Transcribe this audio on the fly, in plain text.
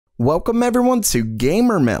Welcome everyone to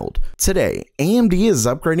Gamer Meld. Today, AMD is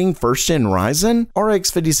upgrading 1st Gen Ryzen,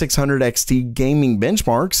 RX 5600 XT gaming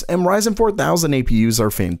benchmarks, and Ryzen 4000 APUs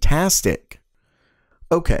are fantastic.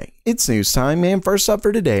 Okay, it's news time, and first up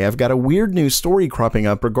for today, I've got a weird news story cropping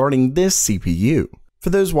up regarding this CPU.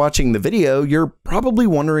 For those watching the video, you're probably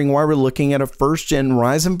wondering why we're looking at a 1st Gen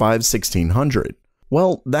Ryzen 5 1600.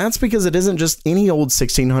 Well, that's because it isn't just any old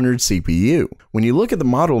 1600 CPU. When you look at the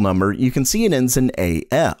model number, you can see it ends in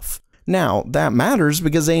AF. Now, that matters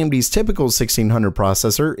because AMD's typical 1600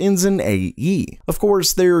 processor ends in AE. Of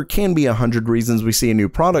course, there can be 100 reasons we see a new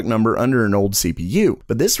product number under an old CPU,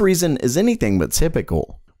 but this reason is anything but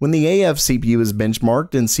typical. When the AF CPU is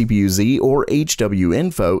benchmarked in CPU-Z or HW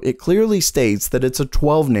info, it clearly states that it's a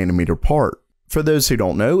 12nm part. For those who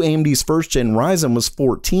don't know, AMD's 1st Gen Ryzen was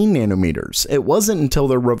 14nm. It wasn't until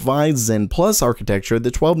the revised Zen Plus architecture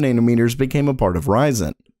that 12nm became a part of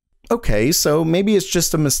Ryzen. Okay, so maybe it's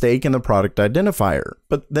just a mistake in the product identifier,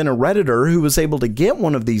 but then a Redditor who was able to get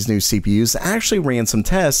one of these new CPUs actually ran some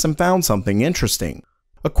tests and found something interesting.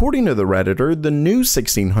 According to the Redditor, the new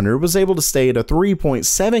 1600 was able to stay at a 3.7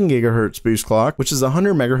 GHz boost clock, which is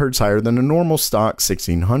 100 MHz higher than a normal stock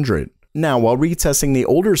 1600. Now, while retesting the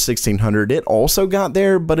older 1600, it also got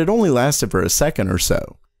there, but it only lasted for a second or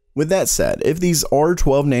so. With that said, if these are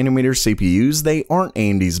 12nm CPUs, they aren't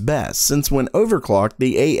AMD's best, since when overclocked,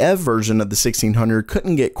 the AF version of the 1600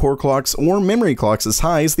 couldn't get core clocks or memory clocks as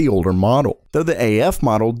high as the older model, though the AF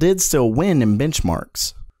model did still win in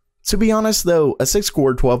benchmarks. To be honest though, a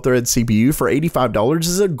 6-core 12-thread CPU for $85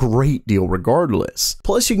 is a great deal regardless.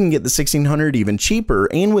 Plus you can get the 1600 even cheaper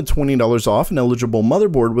and with $20 off an eligible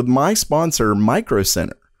motherboard with my sponsor Micro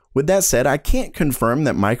Center. With that said, I can't confirm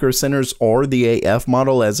that Micro Centers are the AF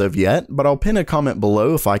model as of yet, but I'll pin a comment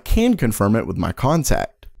below if I can confirm it with my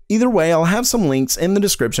contact. Either way, I'll have some links in the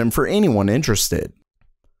description for anyone interested.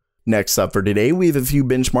 Next up for today, we have a few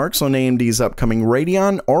benchmarks on AMD's upcoming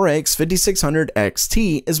Radeon RX 5600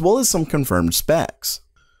 XT, as well as some confirmed specs.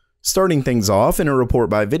 Starting things off, in a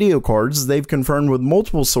report by Video Cards, they've confirmed with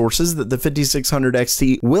multiple sources that the 5600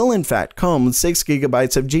 XT will in fact come with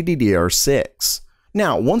 6GB of GDDR6.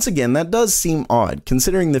 Now, once again, that does seem odd,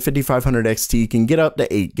 considering the 5500 XT can get up to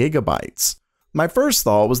 8GB. My first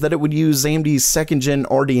thought was that it would use AMD's 2nd Gen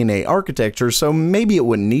RDNA architecture, so maybe it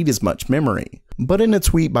wouldn't need as much memory. But in a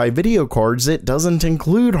tweet by Video Cards, it doesn't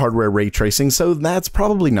include hardware ray tracing, so that's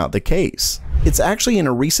probably not the case. It's actually in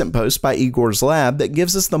a recent post by Igor's Lab that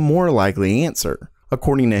gives us the more likely answer.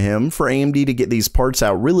 According to him, for AMD to get these parts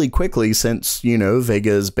out really quickly since,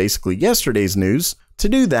 Vega is basically yesterday's news, to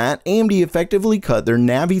do that, AMD effectively cut their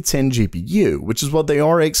Navi 10 GPU, which is what the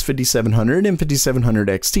RX 5700 and 5700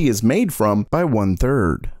 XT is made from, by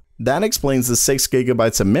 1/3. That explains the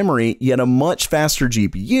 6GB of memory, yet a much faster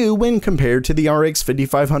GPU when compared to the RX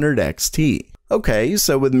 5500 XT. Okay,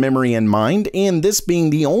 so with memory in mind, and this being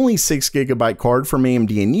the only 6GB card from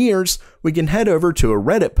AMD in years, we can head over to a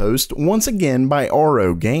Reddit post once again by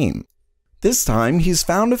RO Game. This time, he's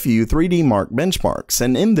found a few 3D Mark benchmarks,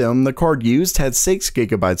 and in them, the card used had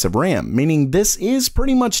 6GB of RAM, meaning this is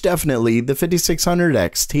pretty much definitely the 5600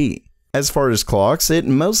 XT. As far as clocks, it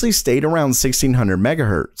mostly stayed around 1600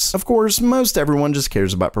 MHz. Of course, most everyone just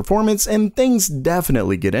cares about performance, and things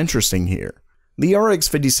definitely get interesting here. The RX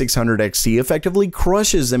 5600 XT effectively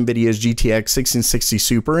crushes NVIDIA's GTX 1660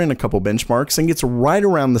 Super in a couple benchmarks and gets right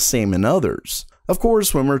around the same in others. Of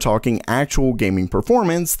course, when we're talking actual gaming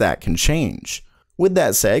performance, that can change. With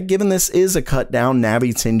that said, given this is a cut down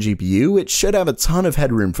Navi 10 GPU, it should have a ton of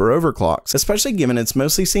headroom for overclocks, especially given it's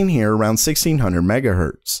mostly seen here around 1600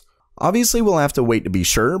 MHz. Obviously, we'll have to wait to be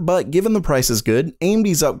sure, but given the price is good,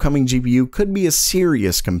 AMD's upcoming GPU could be a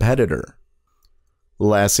serious competitor.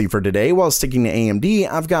 Lastly for today, while sticking to AMD,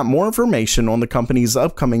 I've got more information on the company's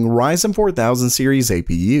upcoming Ryzen 4000 series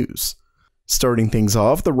APUs. Starting things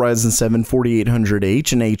off, the Ryzen 7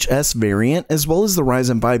 4800H and HS variant, as well as the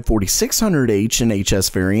Ryzen 5 4600H and HS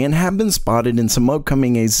variant have been spotted in some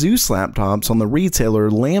upcoming ASUS laptops on the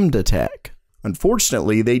retailer Lambda Tech.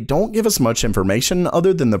 Unfortunately, they don't give us much information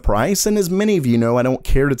other than the price, and as many of you know, I don't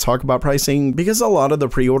care to talk about pricing because a lot of the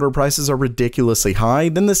pre-order prices are ridiculously high,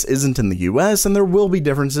 then this isn't in the US, and there will be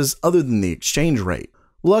differences other than the exchange rate.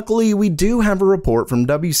 Luckily, we do have a report from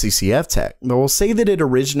WCCF Tech that will say that it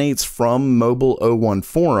originates from Mobile 01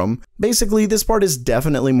 Forum. Basically, this part is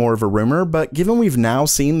definitely more of a rumor, but given we've now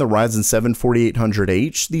seen the Ryzen 7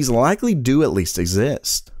 4800H, these likely do at least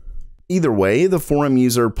exist. Either way, the forum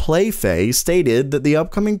user PlayFay stated that the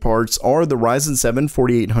upcoming parts are the Ryzen 7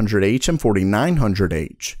 4800H and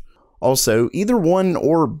 4900H. Also, either one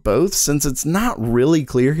or both, since it's not really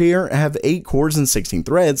clear here, have 8 cores and 16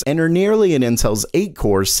 threads and are nearly at Intel's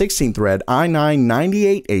 8-core 16-thread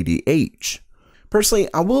i9-9880H. Personally,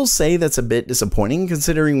 I will say that's a bit disappointing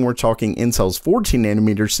considering we're talking Intel's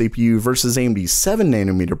 14nm CPU versus AMD's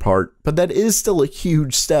 7nm part, but that is still a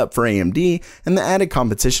huge step for AMD, and the added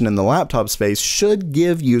competition in the laptop space should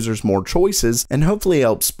give users more choices and hopefully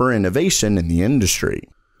help spur innovation in the industry.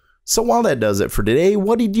 So while that does it for today,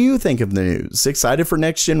 what did you think of the news? Excited for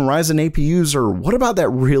next-gen Ryzen APUs, or what about that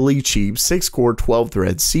really cheap 6-core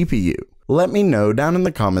 12-thread CPU? Let me know down in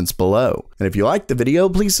the comments below. And if you liked the video,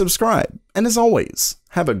 please subscribe. And as always,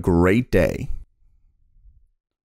 have a great day.